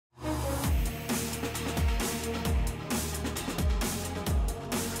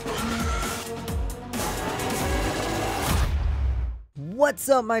What's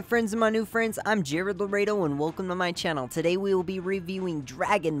up, my friends and my new friends? I'm Jared Laredo and welcome to my channel. Today we will be reviewing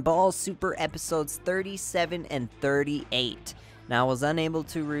Dragon Ball Super episodes 37 and 38. Now, I was unable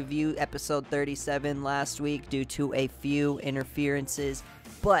to review episode 37 last week due to a few interferences,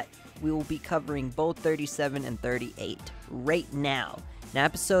 but we will be covering both 37 and 38 right now. Now,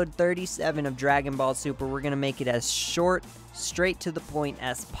 episode 37 of Dragon Ball Super, we're going to make it as short, straight to the point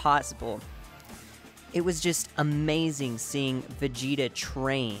as possible. It was just amazing seeing Vegeta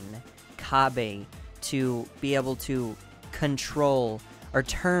train Kabe to be able to control or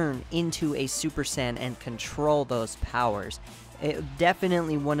turn into a Super Saiyan and control those powers.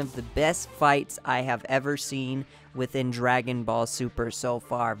 Definitely one of the best fights I have ever seen within Dragon Ball Super so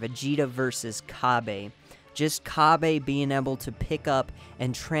far. Vegeta versus Kabe. Just Kabe being able to pick up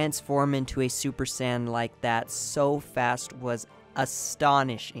and transform into a Super Saiyan like that so fast was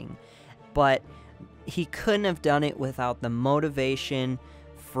astonishing. But he couldn't have done it without the motivation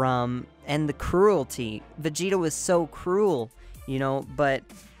from and the cruelty. Vegeta was so cruel, you know, but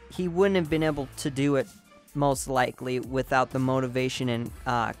he wouldn't have been able to do it most likely without the motivation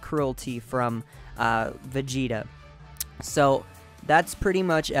and cruelty from Vegeta. So that's pretty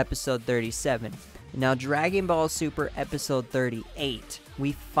much episode 37. Now, Dragon Ball Super episode 38,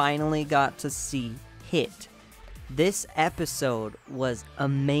 we finally got to see Hit. This episode was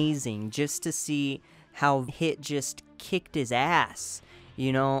amazing just to see how Hit just kicked his ass.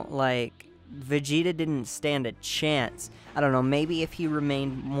 You know, like, Vegeta didn't stand a chance. I don't know, maybe if he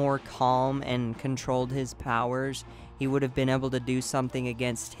remained more calm and controlled his powers, he would have been able to do something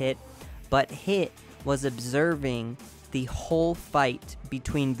against Hit. But Hit was observing the whole fight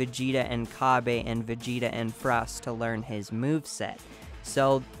between Vegeta and Kabe and Vegeta and Frost to learn his moveset.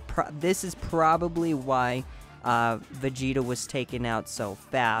 So, this is probably why Vegeta was taken out so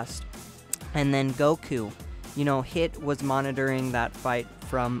fast. And then Goku, you know, Hit was monitoring that fight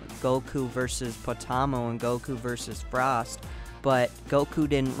from Goku versus Potamo and Goku versus Frost, but Goku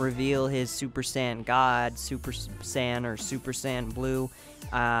didn't reveal his Super Saiyan God, Super Saiyan or Super Saiyan Blue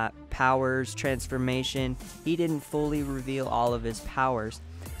powers, transformation. He didn't fully reveal all of his powers.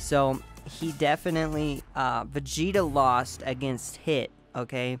 So he definitely, Vegeta lost against Hit,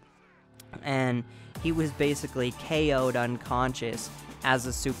 okay? And he was basically KO'd unconscious as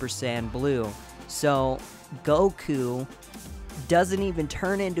a Super Saiyan Blue. So Goku doesn't even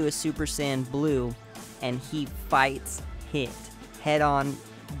turn into a Super Saiyan Blue, and he fights Hit head on.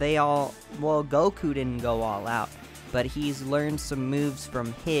 Well, Goku didn't go all out, but he's learned some moves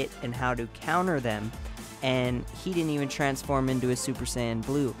from Hit and how to counter them, and he didn't even transform into a Super Saiyan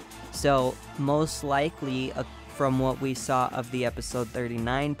Blue. So most likely, from what we saw of the episode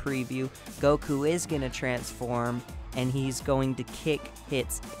 39 preview, Goku is going to transform and he's going to kick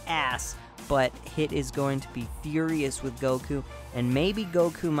Hit's ass, but Hit is going to be furious with Goku, and maybe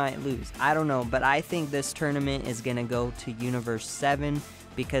Goku might lose. I don't know, but I think this tournament is going to go to Universe 7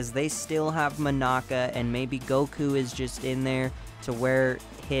 because they still have Monaka, and maybe Goku is just in there to wear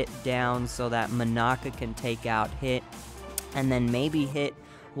Hit down so that Monaka can take out Hit, and then maybe Hit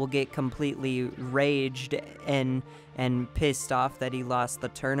will get completely raged and pissed off that he lost the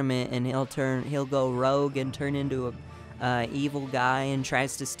tournament, and he'll go rogue and turn into a evil guy and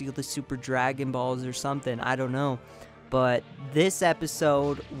tries to steal the Super Dragon Balls or something. I don't know, but this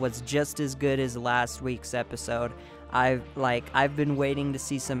episode was just as good as last week's episode. I've been waiting to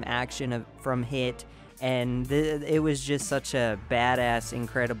see some action from Hit, and it was just such a badass,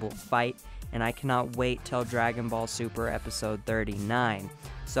 incredible fight, and I cannot wait till Dragon Ball Super episode 39.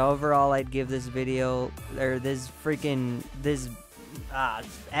 So overall, I'd give this video, or this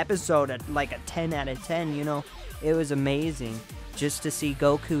episode like a 10 out of 10, you know. It was amazing just to see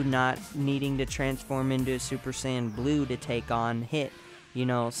Goku not needing to transform into a Super Saiyan Blue to take on Hit, you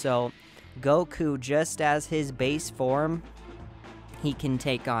know. So Goku, just as his base form, he can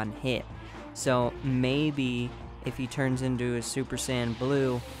take on Hit. So maybe if he turns into a Super Saiyan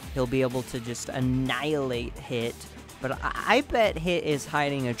Blue, he'll be able to just annihilate Hit. But I bet Hit is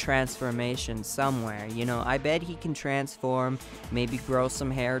hiding a transformation somewhere, you know. I bet he can transform, maybe grow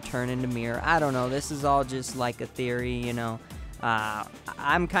some hair, turn into Mirror. I don't know, this is all just like a theory, you know.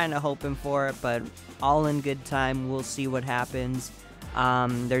 I'm kind of hoping for it, but all in good time, we'll see what happens.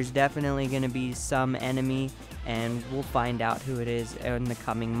 There's definitely going to be some enemy, and we'll find out who it is in the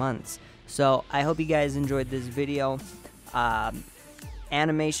coming months. So, I hope you guys enjoyed this video.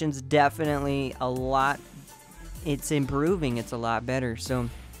 Animation's definitely a lot. It's improving, it's a lot better. So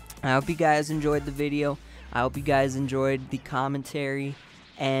I hope you guys enjoyed the video. I hope you guys enjoyed the commentary,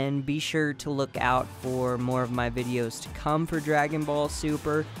 and be sure to look out for more of my videos to come for Dragon Ball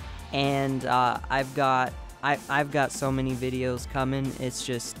Super. And I've got I've got so many videos coming. It's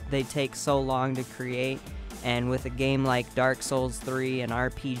just they take so long to create, and with a game like Dark Souls 3 and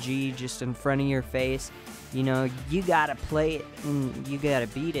RPG just in front of your face, you know, you gotta play it and you gotta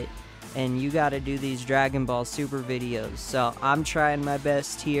beat it, and you gotta do these Dragon Ball Super videos. So I'm trying my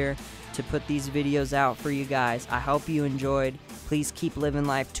best here to put these videos out for you guys. I hope you enjoyed. Please keep living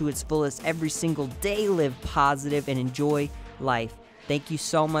life to its fullest every single day. Live positive and enjoy life. Thank you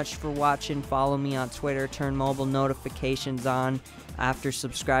so much for watching. Follow me on Twitter. Turn mobile notifications on after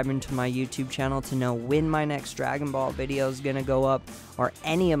subscribing to my YouTube channel to know when my next Dragon Ball video is going to go up, or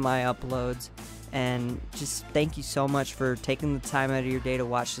any of my uploads. And just thank you so much for taking the time out of your day to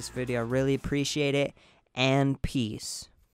watch this video. I really appreciate it. And peace.